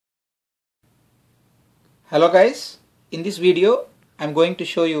Hello guys, in this video I'm going to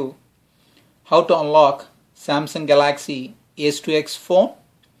show you how to unlock Samsung Galaxy S2X phone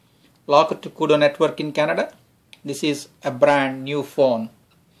locked to Kudo network in Canada. This is a brand new phone.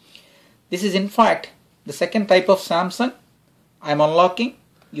 This is in fact the second type of Samsung I'm unlocking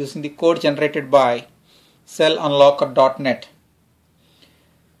using the code generated by cellunlocker.net.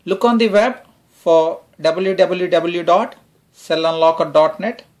 Look on the web for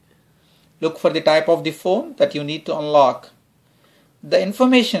www.cellunlocker.net. Look for the type of the phone that you need to unlock. The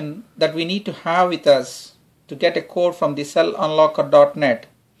information that we need to have with us to get a code from the cellunlocker.net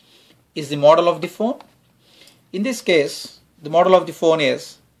is the model of the phone. In this case, the model of the phone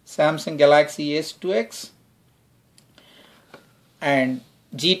is Samsung Galaxy S2X and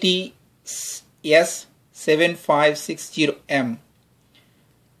GTS7560M.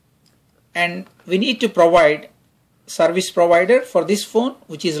 And we need to provide service provider for this phone,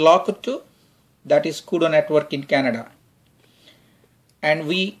 which is locked to, that is Kudo network in Canada. And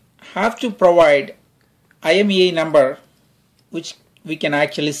we have to provide IMEI number, which we can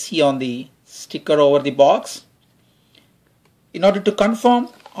actually see on the sticker over the box. In order to confirm,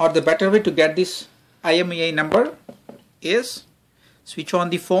 or the better way to get this IMEI number is switch on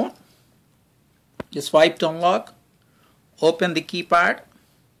the phone, just swipe to unlock, open the keypad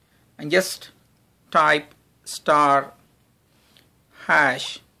and just type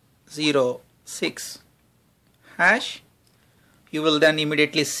 *#06# hash. You will then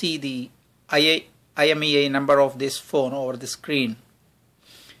immediately see the IMEI number of this phone over the screen.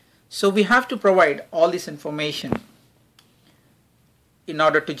 So we have to provide all this information in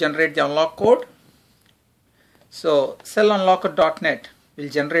order to generate the unlock code. So cellunlocker.net will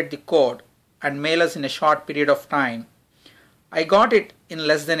generate the code and mail us in a short period of time. I got it in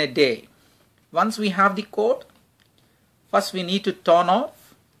less than a day. Once we have the code, first we need to turn off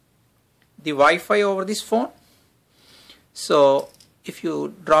the Wi-Fi over this phone. So if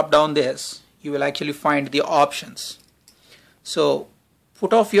you drop down this, you will actually find the options. So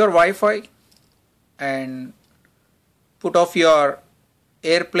put off your Wi-Fi and put off your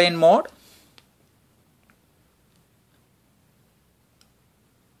airplane mode.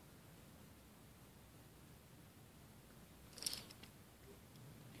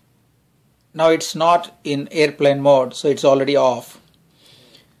 Now it's not in airplane mode, so it's already off.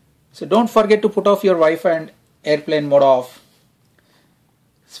 So don't forget to put off your Wi-Fi and airplane mode off.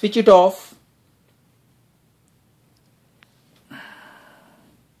 Switch it off.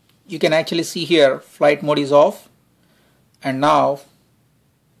 You can actually see here flight mode is off, and now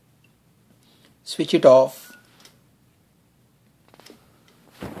switch it off.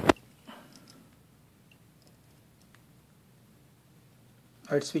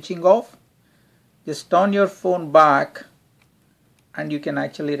 It's switching off. Just turn your phone back and you can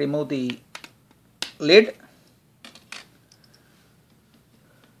actually remove the lid.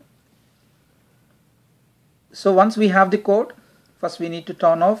 So once we have the code, first we need to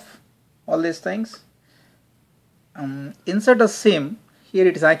turn off all these things. Insert a SIM. Here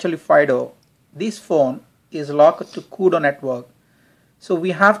it is actually FIDO. This phone is locked to Kudo network. So we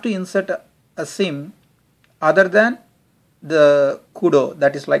have to insert a SIM other than the Kudo,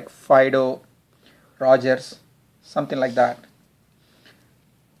 that is like FIDO, Rogers, something like that.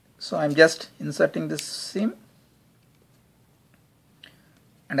 So I'm just inserting this SIM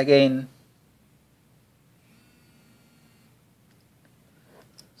and again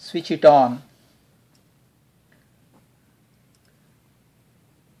switch it on.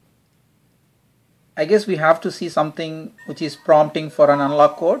 I guess we have to see something which is prompting for an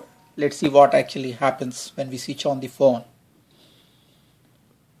unlock code. Let's see what actually happens when we switch on the phone.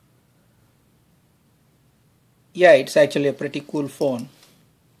 Yeah, it's actually a pretty cool phone.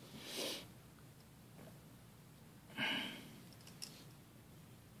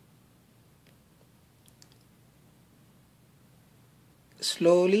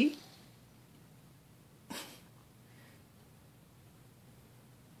 Slowly.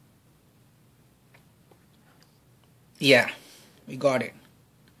 Yeah, we got it.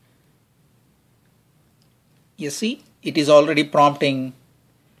 You see, it is already prompting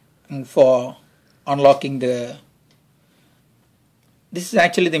for unlocking the. This is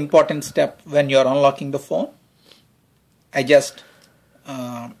actually the important step when you are unlocking the phone. I just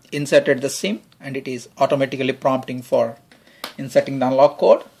inserted the SIM and it is automatically prompting for inserting the unlock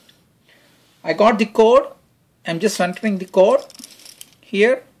code. I got the code. I'm just entering the code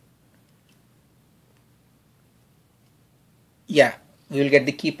here. Yeah, we will get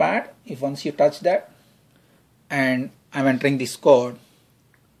the keypad if once you touch that, and I'm entering this code.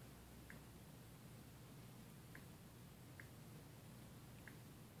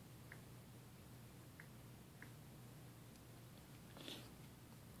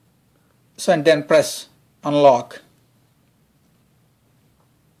 So and then press unlock.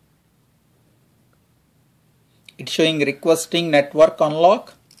 It's showing requesting network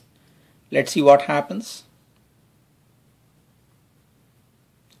unlock. Let's see what happens.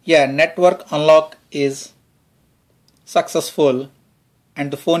 Yeah, network unlock is successful and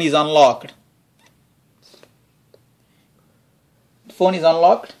the phone is unlocked. The phone is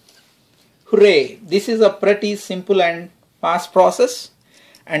unlocked. Hooray! This is a pretty simple and fast process,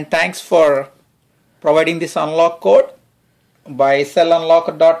 and thanks for providing this unlock code by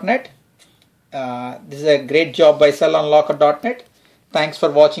cellunlocker.net. This is a great job by cellunlocker.net. Thanks for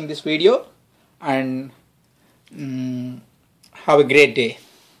watching this video, and have a great day.